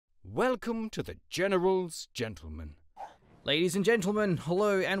Welcome to the General's Gentlemen. Ladies and gentlemen,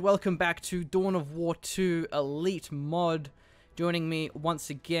 hello and welcome back to Dawn of War 2 Elite Mod. Joining me once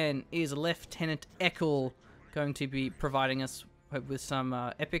again is Lieutenant Eckel, going to be providing us with some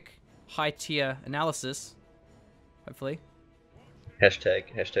epic high-tier analysis, hopefully.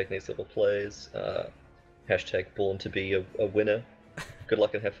 Hashtag next level plays, hashtag born to be a winner. Good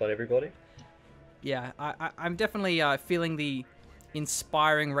luck and have fun, everybody. Yeah, I'm definitely feeling the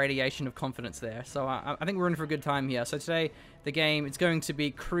inspiring radiation of confidence there. So I think we're in for a good time here. So today, the game, it's going to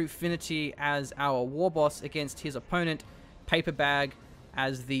be Crewfinity as our Warboss against his opponent, Paperbag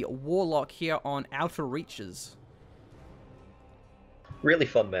as the Warlock here on Outer Reaches. Really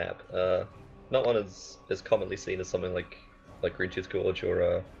fun map. Not one as commonly seen as something like Greentooth Gorge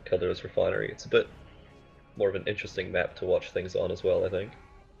or Caldero's Refinery. It's a bit more of an interesting map to watch things on as well, I think.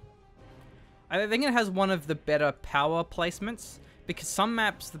 I think it has one of the better power placements, because some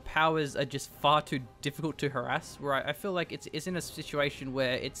maps, the powers are just far too difficult to harass, where I feel like it's in a situation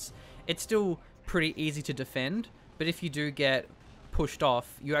where it's still pretty easy to defend, but if you do get pushed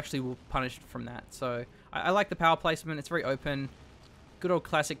off, you actually will punish from that. So I like the power placement. It's very open. Good old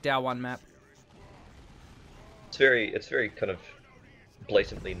classic Dow2 map. It's very kind of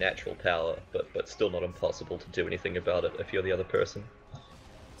blatantly natural power, but still not impossible to do anything about it if you're the other person.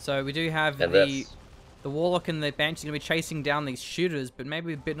 So we do have the Warlock and the Banshees are going to be chasing down these shooters, but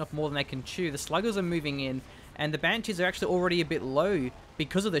maybe bitten off more than they can chew. The Sluggers are moving in, and the Banshees are actually already a bit low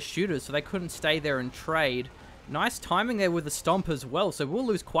because of the shooters, so they couldn't stay there and trade. Nice timing there with the Stomp as well, so we'll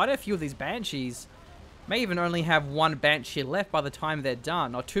lose quite a few of these Banshees. May even only have one Banshee left by the time they're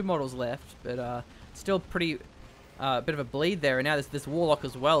done, or two models left, but still pretty... bit of a bleed there, and now there's this Warlock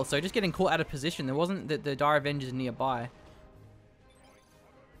as well, so just getting caught out of position. There wasn't the Dire Avengers nearby.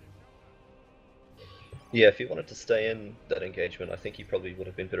 Yeah, if he wanted to stay in that engagement, I think he probably would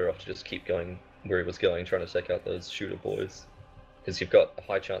have been better off to just keep going where he was going, trying to take out those shooter boys. Because you've got a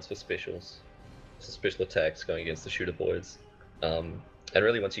high chance for specials, so special attacks going against the shooter boys. And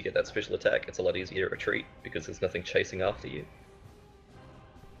really, once you get that special attack, it's a lot easier to retreat, because there's nothing chasing after you.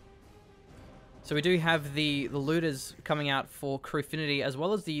 So we do have the looters coming out for Crewfinity, as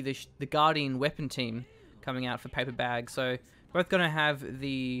well as the Guardian weapon team coming out for Paperbag. So both going to have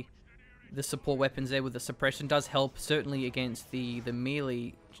the support weapons there with the suppression. Does help certainly against the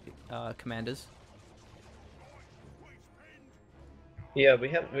melee commanders. Yeah,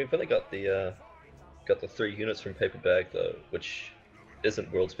 we've only got the 3 units from Paperbag though, which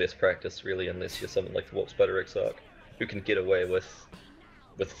isn't world's best practice really, unless you're someone like the Warp Spider Exarch, who can get away with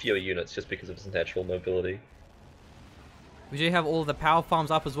fewer units just because of his natural mobility. We do have all the power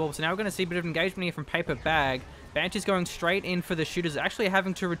farms up as well, so now we're going to see a bit of engagement here from Paperbag. Banshee's going straight in for the shooters, actually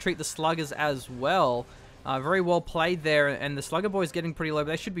having to retreat the Sluggers as well. Very well played there, and the Slugger boys getting pretty low, but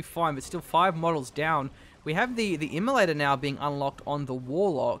they should be fine, but still 5 models down. We have the Immolator now being unlocked on the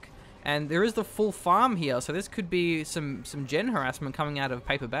Warlock, and there is the full farm here, so this could be some gen harassment coming out of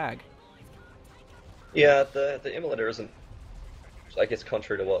Paperbag. Yeah, the Immolator isn't, I guess,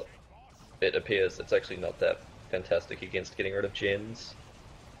 contrary to what it appears, it's actually not that fantastic against getting rid of gens.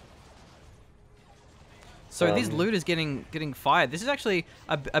 So these looters getting fired. This is actually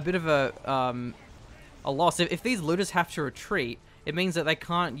a bit of a loss. If these looters have to retreat, it means that they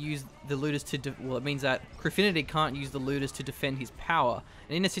can't use the looters to... well, it means that Crewfinity can't use the looters to defend his power.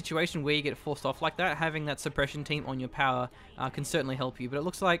 And in a situation where you get forced off like that, having that suppression team on your power can certainly help you. But it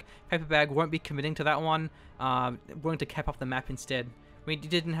looks like Paperbag won't be committing to that one. Going to cap up the map instead. I mean, he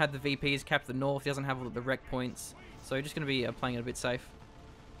didn't have the VPs cap the north. He doesn't have all the rec points. So you're just going to be playing it a bit safe.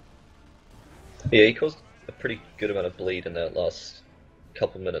 Yeah, he caused a pretty good amount of bleed in that last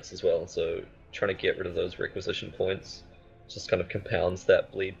couple minutes as well, so trying to get rid of those requisition points just kind of compounds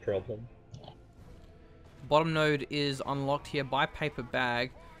that bleed problem. Bottom node is unlocked here by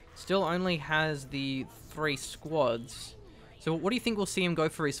Paperbag. Still only has the 3 squads. So what do you think we'll see him go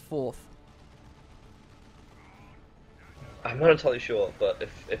for his 4th? I'm not entirely sure, but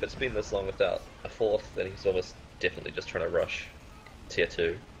if it's been this long without a 4th, then he's almost definitely just trying to rush tier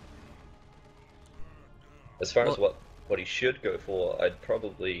 2. As far as what he should go for, I'd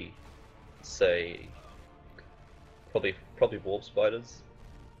probably say probably Warp Spiders.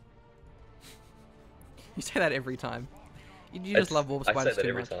 You say that every time. You just love Warp Spiders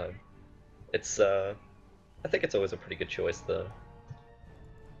too much. I say that every time. It's I think it's always a pretty good choice though.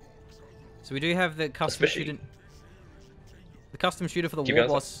 So we do have the custom shooter. The custom shooter for the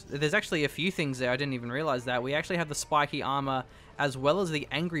Warboss. There's actually a few things there. I didn't even realize that. We actually have the spiky armor as well as the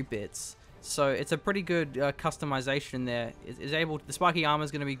angry bits. So it's a pretty good customization there. The spiky armor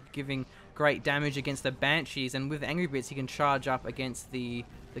is going to be giving great damage against the Banshees, and with Angry Bits he can charge up against the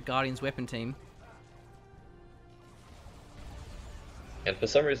Guardian's weapon team. And for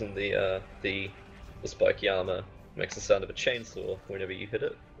some reason the spiky armor makes the sound of a chainsaw whenever you hit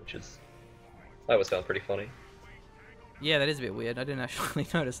it, which is, I always found pretty funny. Yeah, that is a bit weird. I didn't actually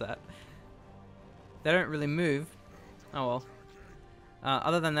notice that. They don't really move. Oh well.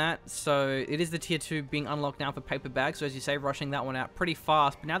 Other than that, so it is the tier 2 being unlocked now for Paperbag, so as you say, rushing that one out pretty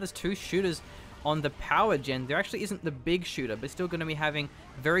fast. But now there's 2 shooters on the power gen. There actually isn't the big shooter, but still going to be having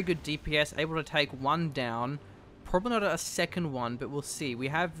very good DPS, able to take one down. Probably not a second one, but we'll see. We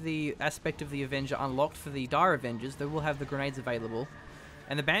have the aspect of the Avenger unlocked for the Dire Avengers. They will have the grenades available.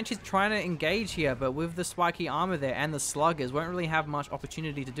 And the Banshee's trying to engage here, but with the spiky armor there and the sluggers, won't really have much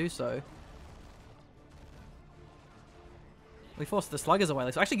opportunity to do so. We forced the sluggers away.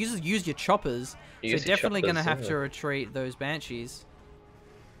 So actually, you just use your choppers. So you're definitely going to have to retreat those Banshees.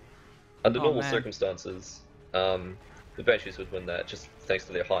 Under normal circumstances, the Banshees would win that just thanks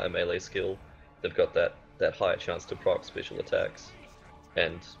to their higher melee skill. They've got that higher chance to proc special attacks.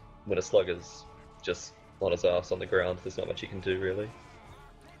 And when a slugger's just on his ass on the ground, there's not much you can do really.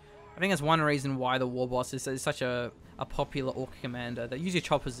 I think that's one reason why the Warboss is such a popular Orc commander. That use your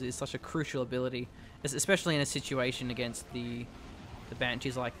choppers is such a crucial ability, especially in a situation against the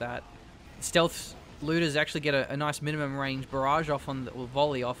Banshees like that. Stealth looters actually get a nice minimum range barrage off on or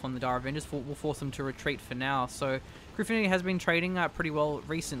volley off on the Dire Avengers. Will force them to retreat for now. So Crewfinity has been trading pretty well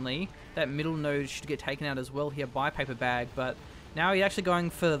recently. That middle node should get taken out as well here by Paperbag, but now he's actually going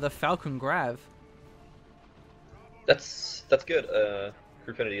for the Falcon Grav. That's good.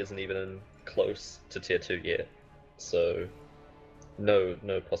 Crewfinity isn't even close to tier 2 yet, so no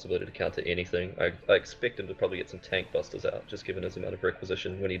possibility to counter anything. I expect him to probably get some tank busters out, just given his amount of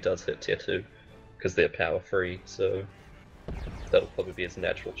requisition when he does hit tier 2, because they're power free, so that'll probably be his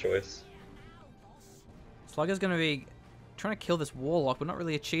natural choice. Slugger's going to be trying to kill this Warlock, but not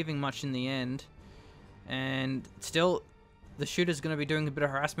really achieving much in the end. And still, the shooter's going to be doing a bit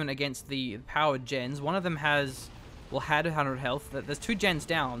of harassment against the powered gens. One of them had 100 health. There's 2 gens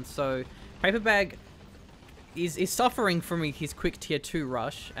down, so Paperbag is suffering from his quick tier 2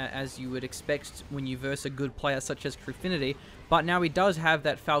 rush, as you would expect when you verse a good player such as Crewfinity. But now he does have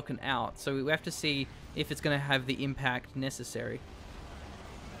that Falcon out, so we have to see if it's going to have the impact necessary.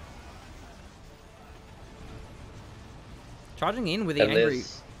 Charging in with the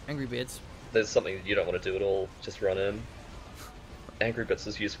angry bits. There's something that you don't want to do at all. Just run in. Angry Bits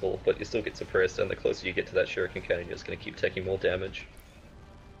is useful, but you still get suppressed, and the closer you get to that Shuriken cannon, you're just going to keep taking more damage.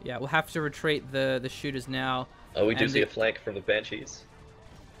 Yeah, we'll have to retreat the shooters now. Oh, we do see a flank from the Banshees.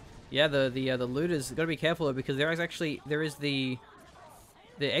 Yeah, the looters got to be careful though, because there is the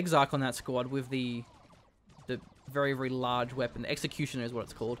Exarch on that squad with the very, very large weapon. The Executioner is what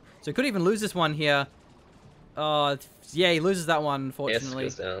it's called. So he could even lose this one here. Yeah, he loses that one, unfortunately.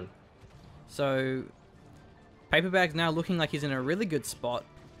 Yes, goes down. So Paperbag's now looking like he's in a really good spot.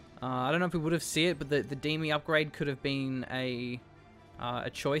 I don't know if we would have seen it, but the Demi upgrade could have been a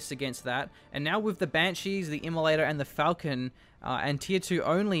choice against that. And now with the Banshees, the Immolator, and the Falcon, and tier 2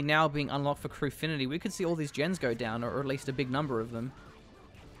 only now being unlocked for Crewfinity, we could see all these gens go down, or at least a big number of them.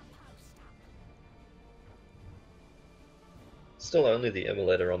 Still only the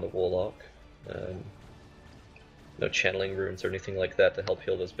Immolator on the Warlock. No channeling runes or anything like that to help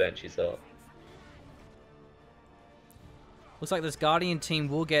heal those Banshees up. Looks like this Guardian team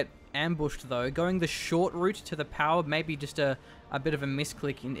will get ambushed though. Going the short route to the power, maybe just a bit of a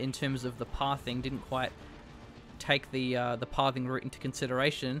misclick in terms of the pathing. Didn't quite take the pathing route into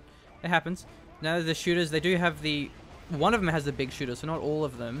consideration. It happens. Now the shooters, they do have one of them has the big shooter, so not all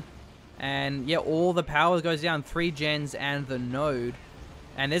of them. And yeah, all the power goes down. 3 gens and the node.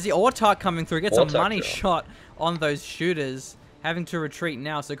 And there's the Autarch coming through. Gets a money shot on those shooters. Having to retreat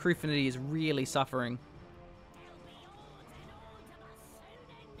now, so Crewfinity is really suffering.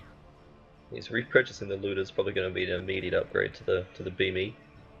 He's repurchasing the looters, probably going to be an immediate upgrade to the Beamy.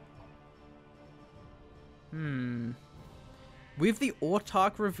 With the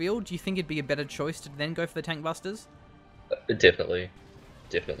Autarch revealed, do you think it'd be a better choice to then go for the Tank Busters? Definitely.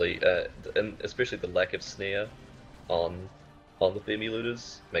 And especially the lack of snare on the Beamy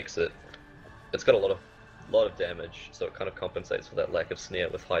looters makes it. It's got a lot of damage, so it kind of compensates for that lack of snare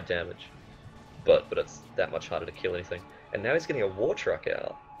with high damage. But it's that much harder to kill anything. And now he's getting a war truck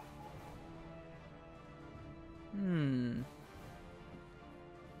out.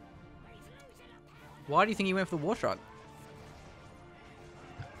 Why do you think he went for the war truck?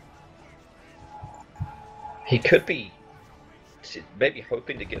 He could be maybe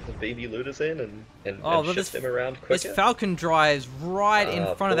hoping to get the BB looters in and shift them around quicker. This Falcon drives right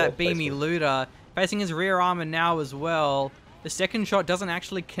in front of that beamy placement. looter, facing his rear armor now as well. The second shot doesn't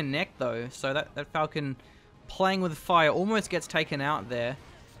actually connect though, so that Falcon playing with fire almost gets taken out there.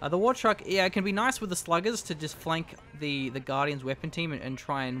 The war truck, yeah, it can be nice with the sluggers to just flank the Guardian's weapon team and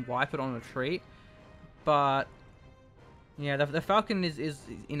try and wipe it on retreat, but yeah, the Falcon is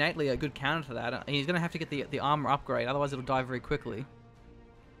innately a good counter to that. He's going to have to get the armor upgrade, otherwise it'll die very quickly.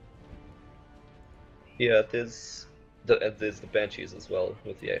 Yeah, there's the Banshees as well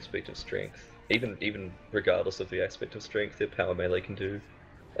with the aspect of strength. Even regardless of the aspect of strength, their power melee can do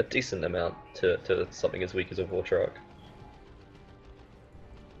a decent amount to something as weak as a war truck.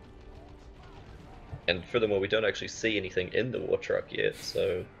 And furthermore, we don't actually see anything in the war truck yet,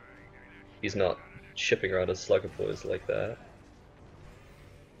 so he's not shipping around his slugger boys like that.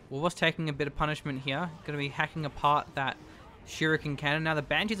 Warboss taking a bit of punishment here. Going to be hacking apart that Shuriken cannon. Now the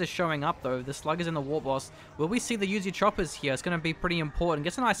Banshees are showing up though. The sluggers and the Warboss. Will we see the Uzi choppers here? It's going to be pretty important.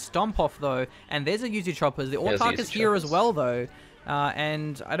 Gets a nice stomp off though. And there's a Uzi choppers. The Autark is here as well though.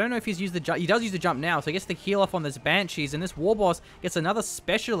 And I don't know if he's used the jump. He does use the jump now, so he gets the heal off on this Banshees. And this Warboss gets another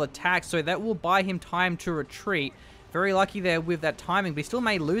special attack, so that will buy him time to retreat. Very lucky there with that timing, but he still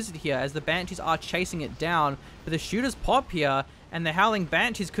may lose it here as the Banshees are chasing it down. But the shooters pop here, and the Howling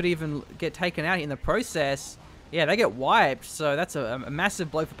Banshees could even get taken out in the process. Yeah, they get wiped, so that's a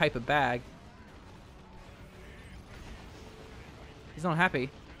massive blow for Paperbag. He's not happy.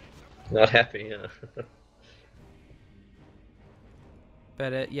 Not happy, yeah.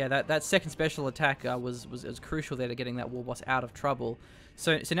 But yeah, that second special attack was crucial there to getting that Warboss out of trouble.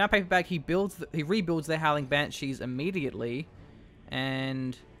 So now Paperbag, he rebuilds the Howling Banshees immediately,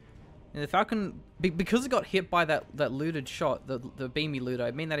 and the Falcon, because it got hit by that looted shot, the beamy looter,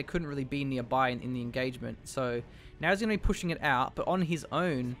 it meant that it couldn't really be nearby in the engagement. So now he's going to be pushing it out, but on his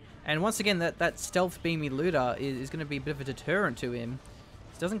own. And once again, that stealth beamy looter is going to be a bit of a deterrent to him.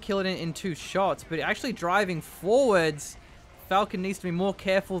 It doesn't kill it in 2 shots, but actually driving forwards. Falcon needs to be more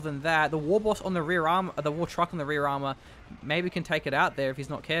careful than that. The Warboss on the rear armor, the war truck on the rear armor, maybe can take it out there if he's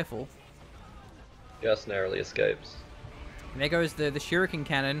not careful. Just narrowly escapes. And there goes the Shuriken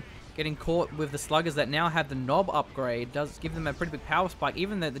cannon, getting caught with the sluggers that now have the knob upgrade. Does give them a pretty big power spike.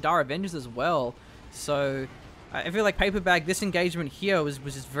 Even the Dire Avengers as well. So I feel like Paperbag, this engagement here was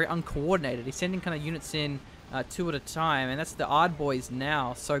just very uncoordinated. He's sending kind of units in 2 at a time, and that's the Ard boys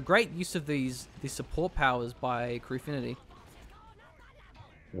now. So great use of these support powers by Crewfinity.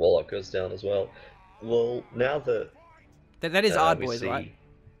 Warlock goes down as well. Well, now that is Ard boys, right?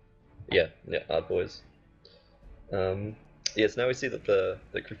 Yeah, Ard boys. Yes, now we see that the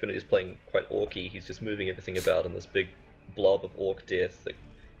Crewfinity is playing quite orky. He's just moving everything about in this big blob of orc death,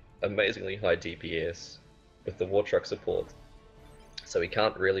 amazingly high DPS with the war truck support. So he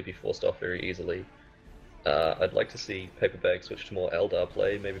can't really be forced off very easily. I'd like to see Paperbag switch to more Eldar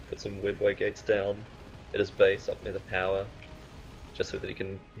play, maybe put some webway gates down at his base up near the power, just so that he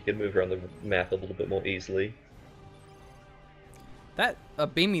can move around the map a little bit more easily. That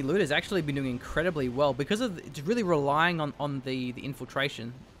beamy loot has actually been doing incredibly well because it's really relying on the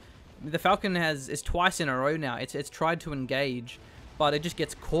infiltration. The Falcon is twice in a row now. It's tried to engage, but it just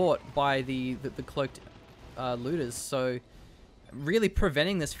gets caught by the cloaked looters. So really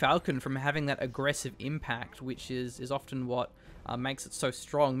preventing this Falcon from having that aggressive impact, which is often what makes it so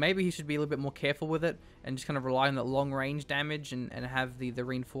strong. Maybe he should be a little bit more careful with it and just kind of rely on that long range damage and have the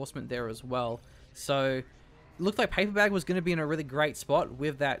reinforcement there as well. So it looked like Paperbag was going to be in a really great spot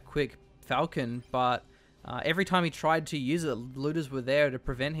with that quick Falcon, but every time he tried to use it, looters were there to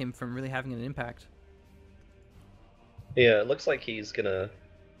prevent him from really having an impact. Yeah, it looks like he's gonna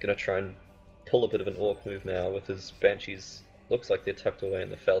try and pull a bit of an orc move now with his Banshees. Looks like they're tucked away in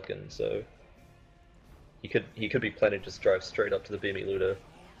the Falcon, so he could be planning to just drive straight up to the beamy looter,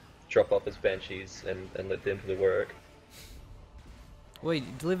 drop off his Banshees, and let them do the work. Well, he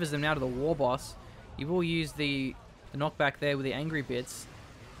delivers them now to the Warboss. He will use the knockback there with the angry bits.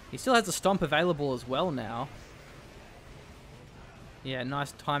 He still has the stomp available as well now. Yeah,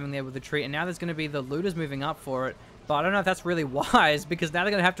 nice timing there with the retreat. And now there's going to be the looters moving up for it. But I don't know if that's really wise, because now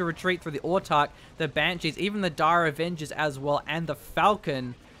they're going to have to retreat through the Autark, the Banshees, even the Dire Avengers as well, and the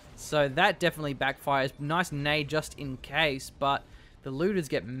Falcon. So that definitely backfires. Nice nade just in case, but the looters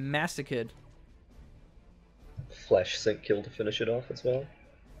get massacred. Flash sync kill to finish it off as well.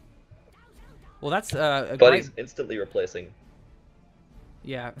 Well, that's but he's instantly replacing.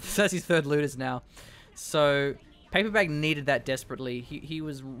 Yeah, that's his 3rd looters now. So Paperbag needed that desperately. He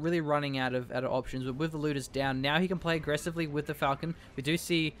was really running out of options, but with the looters down, now he can play aggressively with the Falcon. We do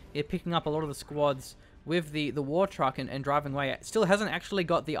see it picking up a lot of the squads with the war truck and driving away. It still hasn't actually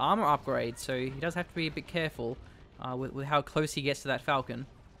got the armor upgrade, so he does have to be a bit careful with how close he gets to that Falcon.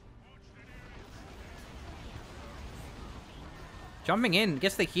 Jumping in,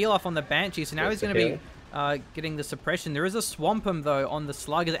 gets the heal off on the Banshee, so now he's going to be getting the suppression. There is a Swamp'em, though, on the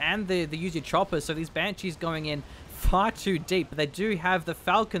Sluggers and the Uzi Choppers, so these Banshees going in far too deep. But they do have the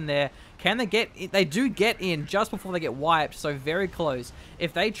Falcon there. Can they get in? They do get in just before they get wiped, so very close.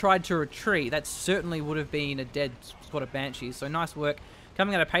 If they tried to retreat, that certainly would have been a dead squad of Banshees. So nice work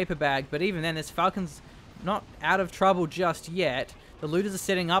coming out of Paperbag, but even then, this Falcon's not out of trouble just yet. The looters are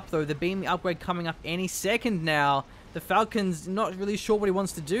setting up, though. The beam upgrade coming up any second now. The Falcon's not really sure what he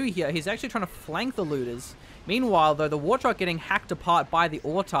wants to do here. He's actually trying to flank the looters. Meanwhile, though, the war truck getting hacked apart by the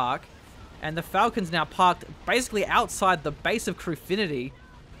Autarch, and the Falcon's now parked basically outside the base of Crewfinity.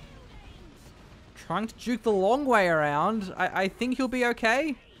 Trying to juke the long way around. I think he'll be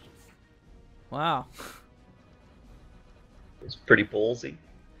okay. Wow. It's pretty ballsy.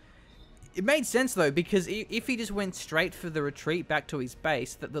 It made sense, though, because if he just went straight for the retreat back to his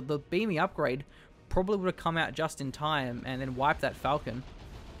base, the beamy upgrade probably would have come out just in time and then wiped that Falcon.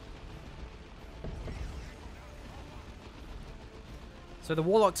 So the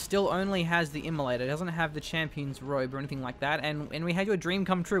Warlock still only has the Immolator. It doesn't have the Champion's Robe or anything like that. And we had your dream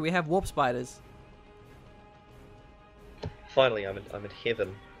come true. We have Warp Spiders. Finally, I'm in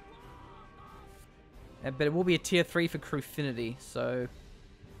heaven. But it will be a tier 3 for Crewfinity, so...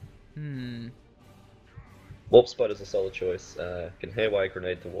 Warp Spider's a solid choice. Can hairwire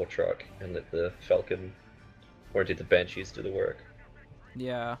grenade the war truck and let the Falcon, or indeed the Banshees, do the work.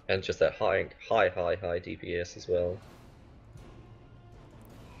 Yeah. And just that high DPS as well.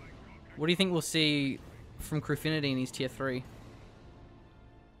 What do you think we'll see from Crewfinity in his tier 3?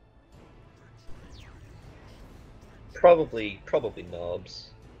 Probably knobs.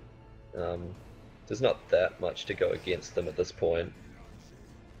 There's not that much to go against them at this point.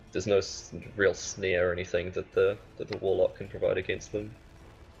 There's no real snare or anything that the Warlock can provide against them.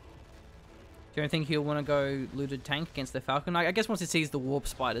 Do you think he'll want to go looted tank against the Falcon? I guess once he sees the Warp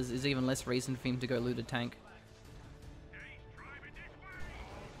Spiders, there's even less reason for him to go looted tank.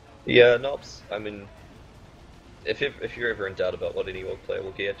 Yeah, knobs. I mean, if you're ever in doubt about what any Orc player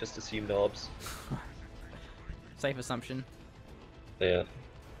will get, just assume knobs. Safe assumption. Yeah.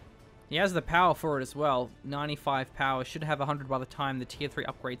 He has the power for it as well. 95 power. Should have 100 by the time the tier 3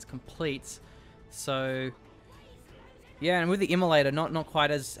 upgrades completes. So, yeah, and with the Immolator, not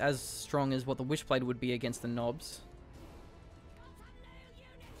quite as strong as what the Witchblade would be against the knobs.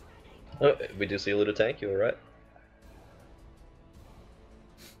 Oh, we do see a little tank, you alright?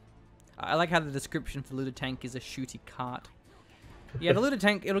 I like how the description for Looter Tank is a shooty cart. Yeah, the Looter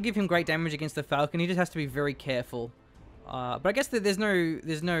Tank, it'll give him great damage against the Falcon. He just has to be very careful. But I guess that there's no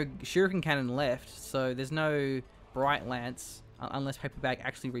Shuriken Cannon left, so there's no Bright Lance unless Paperbag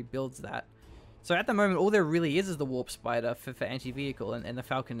actually rebuilds that. So at the moment, all there really is the Warp Spider for anti-vehicle, and the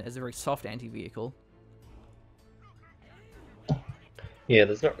Falcon is a very soft anti-vehicle. Yeah,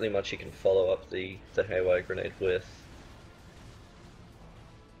 there's not really much you can follow up the haywire grenade with.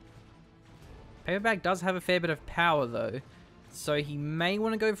 Paperbag does have a fair bit of power though, so he may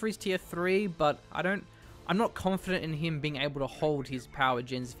want to go for his tier 3, but I'm not confident in him being able to hold his power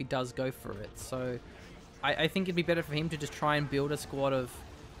gens if he does go for it. So I think it'd be better for him to just try and build a squad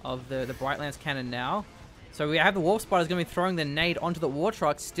of the Bright Lance Cannon now. So we have the Warp Spiders going to be throwing the nade onto the War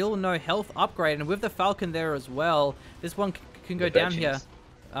Truck, still no health upgrade, and with the Falcon there as well, this one can go down here.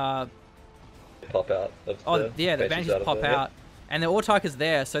 Pop out of the Banshees pop out. And the Autarch is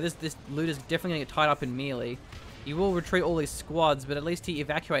there, so this looter's definitely going to get tied up in melee. He will retreat all these squads, but at least he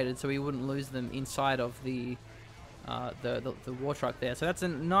evacuated so he wouldn't lose them inside of the war truck there. So that's a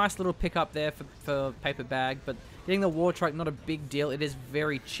nice little pickup there for Paperbag, but getting the war truck, not a big deal. It is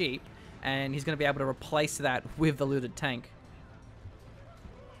very cheap, and he's going to be able to replace that with the looted tank.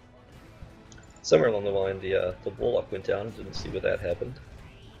 Somewhere along the line, the Warlock went down. Didn't see where that happened.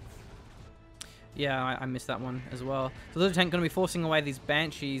 Yeah, I missed that one as well. So the looted tank going to be forcing away these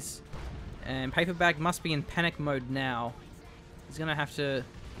Banshees, and Paperbag must be in panic mode now. He's going to have to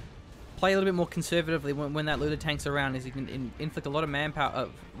play a little bit more conservatively when that looted tank's around, as he can inflict a lot of manpower,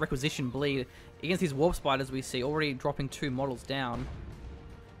 requisition bleed against these Warp Spiders we see, already dropping 2 models down.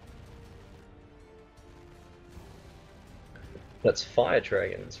 That's Fire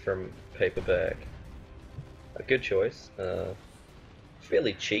Dragons from Paperbag. A good choice.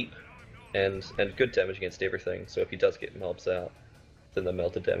 Fairly cheap. And good damage against everything, so if he does get mobs out, then the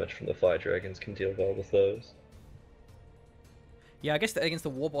melted damage from the Fire Dragons can deal well with those. Yeah, I guess that against the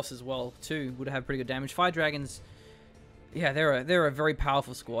Warboss as well, too, would have pretty good damage. Fire Dragons, Yeah, they're a very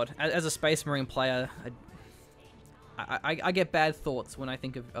powerful squad. As a Space Marine player, I get bad thoughts when I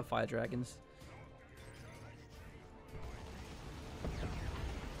think of Fire Dragons.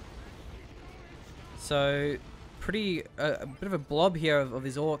 So, pretty a bit of a blob here of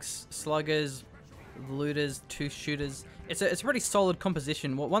his orcs, sluggers, looters, two shooters. It's a pretty solid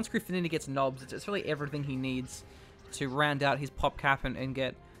composition. Once Crewfinity gets knobs, it's really everything he needs to round out his pop cap and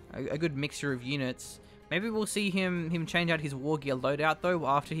get a good mixture of units. Maybe we'll see him change out his war gear loadout though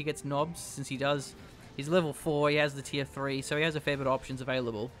after he gets knobs, since he does. He's level 4, he has the tier 3, so he has a fair bit of options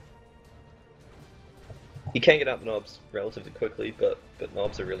available. He can get up knobs relatively quickly, but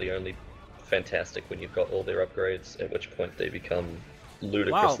knobs are really only fantastic when you've got all their upgrades, at which point they become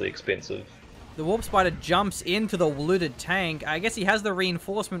ludicrously expensive. The Warp Spider jumps into the looted tank. I guess he has the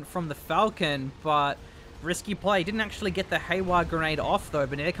reinforcement from the Falcon, but risky play. Didn't actually get the Haywire Grenade off though,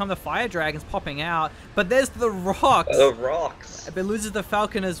 but here come the Fire Dragons popping out. But there's the rocks! The rocks! But loses the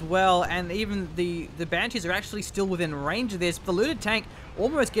Falcon as well, and even the Banshees are actually still within range of this. The looted tank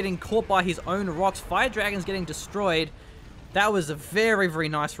almost getting caught by his own rocks. Fire Dragons getting destroyed. That was a very, very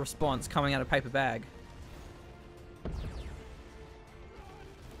nice response coming out of Paperbag.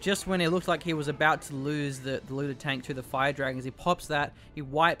 Just when it looked like he was about to lose the looted tank to the Fire Dragons, he pops that, he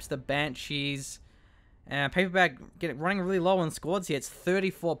wipes the Banshees. And Paperbag running really low on squads here. It's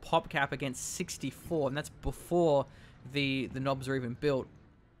 34 pop cap against 64, and that's before the knobs are even built.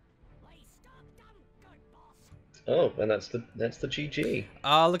 Oh, and that's the GG.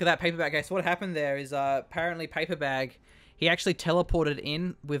 Oh, look at that Paperbag, guys. So what happened there is apparently Paperbag, he actually teleported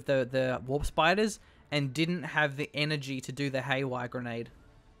in with the Warp Spiders and didn't have the energy to do the Haywire Grenade.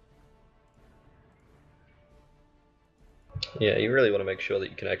 Yeah, you really want to make sure that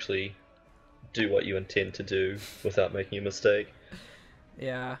you can actually do what you intend to do without making a mistake.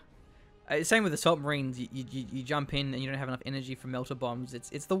 Yeah. Same with Assault Marines. You jump in and you don't have enough energy for melter bombs.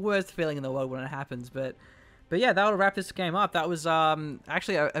 It's the worst feeling in the world when it happens. But yeah, that'll wrap this game up. That was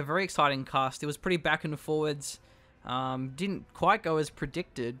actually a very exciting cast. It was pretty back and forwards. Didn't quite go as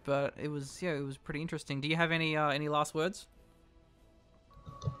predicted, but it was pretty interesting. Do you have any last words?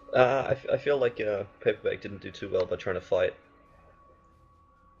 I feel like Paperbag didn't do too well by trying to fight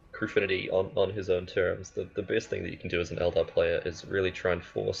Crewfinity on his own terms. The best thing that you can do as an Eldar player is really try and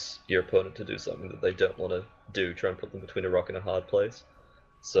force your opponent to do something that they don't want to do. Try and put them between a rock and a hard place.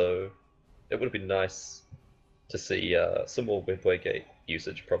 So it would have been nice to see some more Webway Gate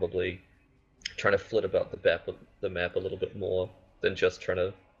usage, probably trying to flit about the map a little bit more than just trying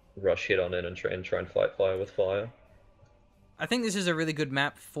to rush head on in and try and fight fire with fire. I think this is a really good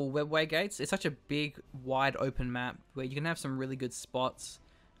map for Webway Gates. It's such a big, wide open map where you can have some really good spots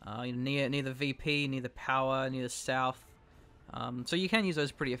near the VP, near the power, near the south. So you can use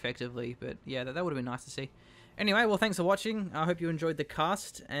those pretty effectively, but yeah, that would have been nice to see. Anyway, well, thanks for watching. I hope you enjoyed the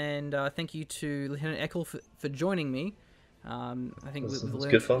cast, and thank you to Lieutenant Eckel for joining me. I think we've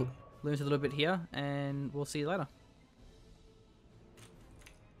learned a little bit here, and we'll see you later.